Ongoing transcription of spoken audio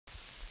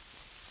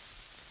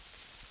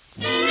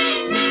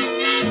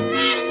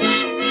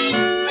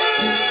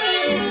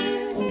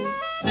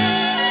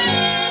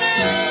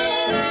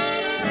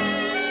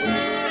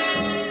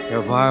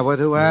I were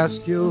to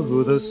ask you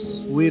who the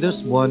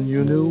sweetest one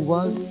you knew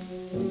was,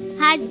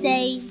 I'd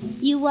say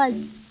you was.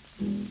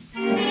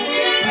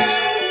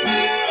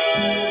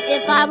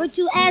 If I were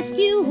to ask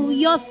you who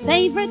your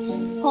favorite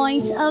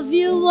point of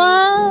view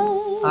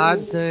was,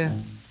 I'd say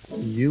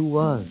you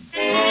was.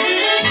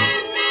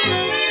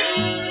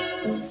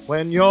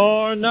 When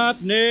you're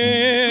not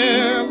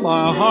near,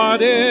 my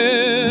heart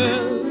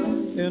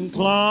is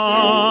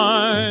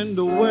inclined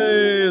to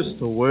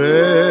waste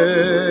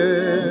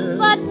away.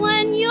 But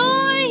when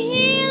you're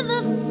here,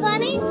 the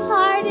funny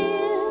part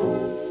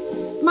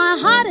is, my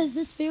heart is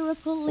a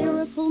spherical,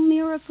 lyrical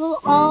miracle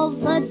all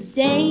the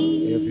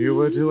day. If you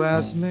were to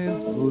ask me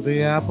who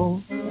the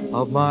apple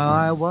of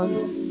my eye was,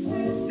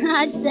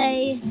 I'd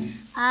say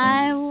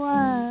I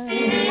was.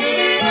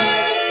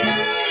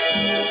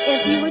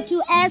 If you were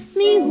to ask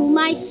me who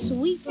my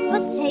sweet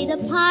potato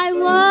pie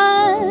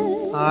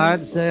was,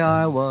 I'd say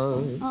I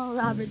was. Oh,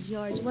 Robert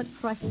George, what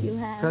crust you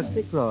have.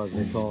 Crusty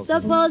Crosby called.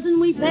 Supposing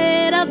we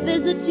paid a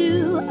visit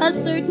to a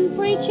certain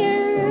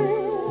preacher.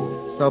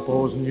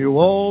 Supposing you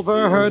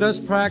overheard us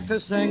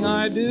practicing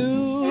I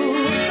do,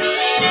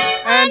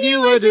 and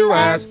you were to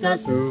ask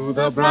us who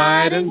the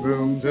bride and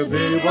groom to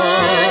be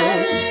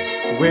was,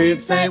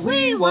 we'd say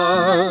we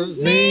was,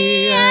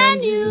 me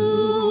and you.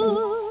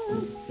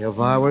 If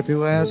I were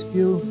to ask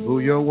you who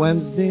your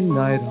Wednesday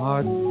night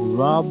heart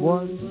Rob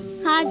was,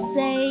 I'd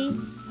say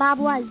Bob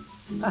was.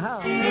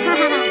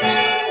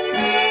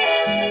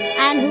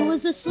 And who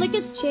was the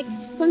slickest chick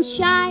from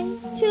Shy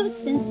to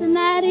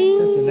Cincinnati?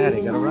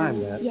 Cincinnati, gotta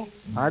rhyme that. Yes.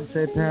 I'd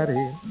say Patty.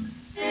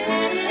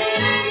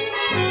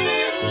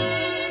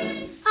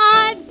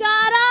 I've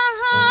got a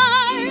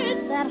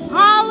heart that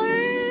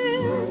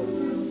hollers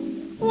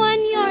when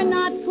you're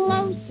not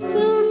close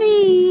to me,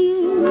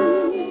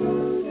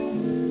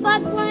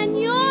 but when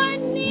you're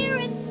near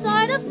it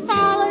sort of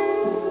hollers.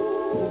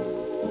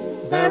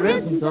 There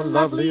isn't a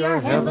lovelier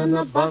heaven,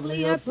 a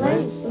bubblier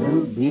place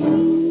to be.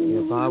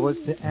 If I was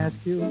to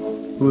ask you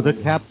who the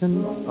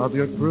captain of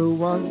your crew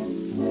was,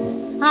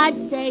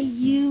 I'd say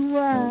you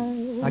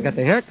was. I got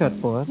the haircut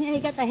for it. Yeah, you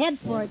got the head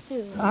for it,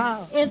 too.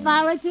 Oh. If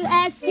I were to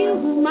ask you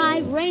who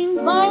my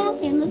rainbow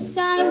in the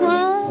sky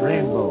was,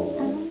 Rainbow.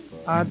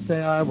 I'd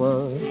say I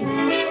was.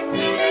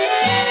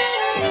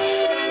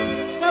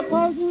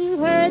 Supposing you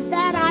heard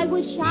that I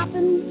was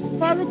shopping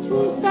for a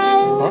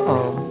trousseau.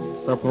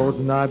 Uh-oh.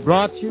 Supposing I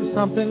brought you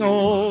something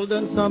old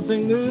and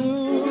something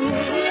new.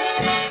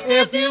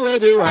 If you were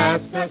to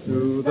ask us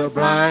who the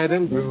bride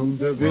and groom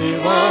to be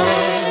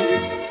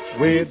was,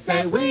 we'd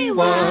say we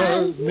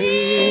was,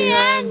 me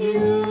and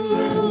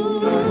you.